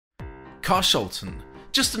Carshalton.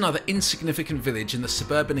 Just another insignificant village in the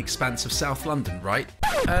suburban expanse of South London, right?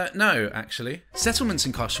 No, actually. Settlements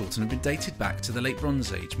in Carshalton have been dated back to the late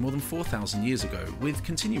Bronze Age, more than 4,000 years ago, with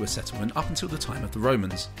continuous settlement up until the time of the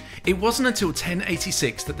Romans. It wasn't until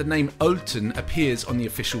 1086 that the name Olton appears on the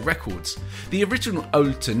official records. The original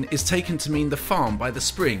Olton is taken to mean the farm by the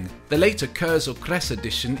spring. The later Kers or Kress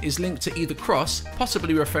edition is linked to either cross,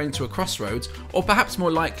 possibly referring to a crossroads, or perhaps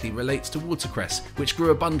more likely relates to watercress, which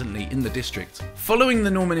grew abundantly in the district. Following the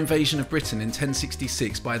Norman invasion of Britain in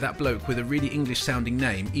 1066 by that bloke with a really English-sounding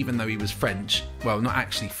name, even though he was French. Well, not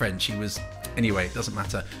actually French, he was... Anyway, it doesn't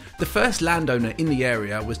matter. The first landowner in the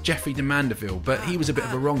area was Geoffrey de Mandeville, but he was a bit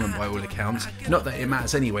of a wrong one by all accounts. Not that it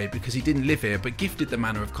matters anyway, because he didn't live here, but gifted the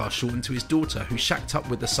manor of Carshalton to his daughter, who shacked up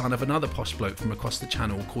with the son of another posh bloke from across the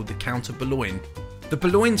channel called the Count of Boulogne. The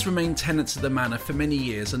Bouloignes remained tenants of the manor for many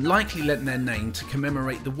years and likely lent their name to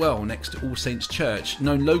commemorate the well next to All Saints Church,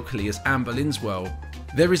 known locally as Anne Boleyn's Well.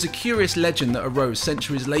 There is a curious legend that arose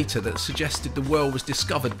centuries later that suggested the well was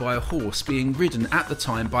discovered by a horse being ridden at the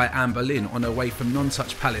time by Anne Boleyn on her way from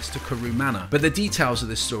Nonsuch Palace to Carew Manor. But the details of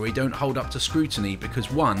this story don't hold up to scrutiny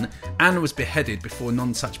because 1. Anne was beheaded before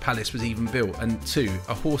Nonsuch Palace was even built, and 2.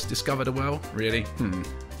 A horse discovered a well? Really?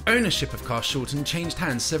 Ownership of Carshalton changed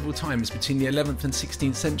hands several times between the 11th and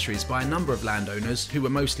 16th centuries by a number of landowners, who were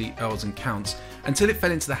mostly earls and counts, until it fell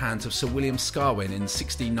into the hands of Sir William Scarwen in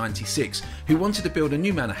 1696, who wanted to build a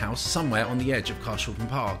new manor house somewhere on the edge of Carshalton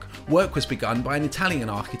Park. Work was begun by an Italian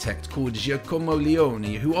architect called Giacomo Leone,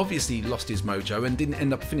 who obviously lost his mojo and didn't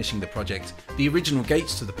end up finishing the project. The original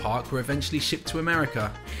gates to the park were eventually shipped to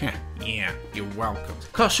America. Yeah, you're welcome.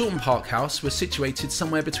 Carshalton Park House was situated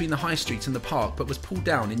somewhere between the High Street and the park, but was pulled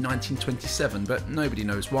down in 1927, but nobody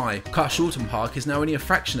knows why. Carshalton Park is now only a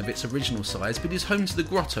fraction of its original size, but is home to the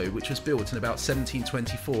grotto, which was built in about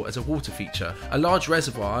 1724 as a water feature. A large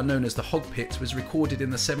reservoir known as the Hog Pit was recorded in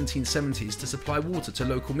the 1770s to supply water to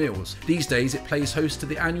local mills. These days it plays host to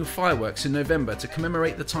the annual fireworks in November to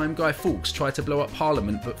commemorate the time Guy Fawkes tried to blow up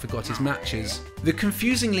Parliament but forgot his matches. The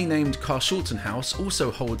confusingly named Carshalton House also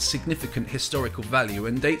holds significant historical value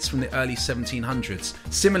and dates from the early 1700s.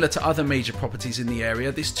 Similar to other major properties in the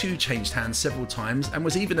area, this too changed hands several times and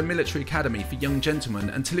was even a military academy for young gentlemen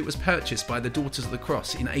until it was purchased by the Daughters of the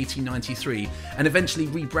Cross in 1893 and eventually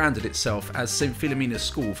rebranded itself as St Philomena's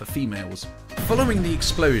School for females. Following the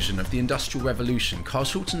explosion of the Industrial Revolution,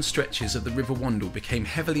 Carshalton stretches of the River Wandle became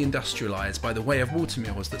heavily industrialised by the way of water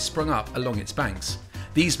mills that sprung up along its banks.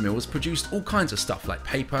 These mills produced all kinds of stuff like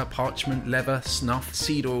paper, parchment, leather, snuff,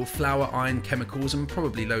 seed oil, flour, iron, chemicals and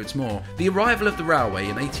probably loads more. The arrival of the railway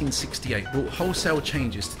in 1868 brought wholesale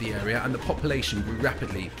changes to the area and the population grew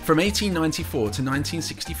rapidly. From 1894 to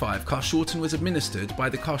 1965, Carshalton was administered by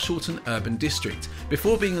the Carshalton Urban District,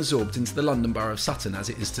 before being absorbed into the London Borough of Sutton as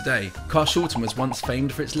it is today. Carshalton was once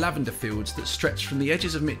famed for its lavender fields that stretched from the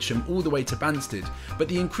edges of Mitcham all the way to Banstead, but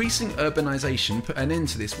the increasing urbanisation put an end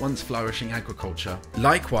to this once flourishing agriculture.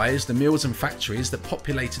 Likewise, the mills and factories that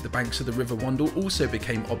populated the banks of the River Wandle also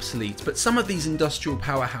became obsolete, but some of these industrial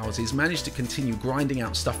powerhouses managed to continue grinding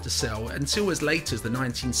out stuff to sell until as late as the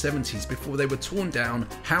 1970s, before they were torn down,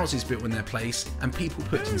 houses built in their place, and people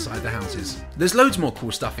put inside the houses. There's loads more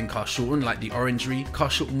cool stuff in Carshalton, like the Orangery,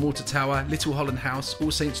 Carshalton Water Tower, Little Holland House, All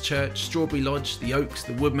Saints Church, Strawberry Lodge, the Oaks,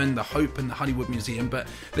 the Woodman, the Hope and the Honeywood Museum, but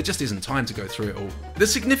there just isn't time to go through it all. The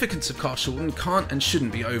significance of Carshalton can't and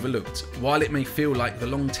shouldn't be overlooked. While it may feel like the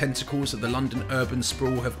long tentacles of the London urban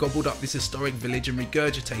sprawl have gobbled up this historic village and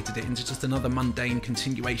regurgitated it into just another mundane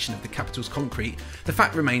continuation of the capital's concrete, the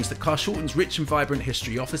fact remains that Carshalton's rich and vibrant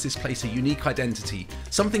history offers this place a unique identity,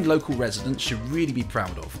 something local residents should really be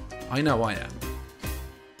proud of. I know I am.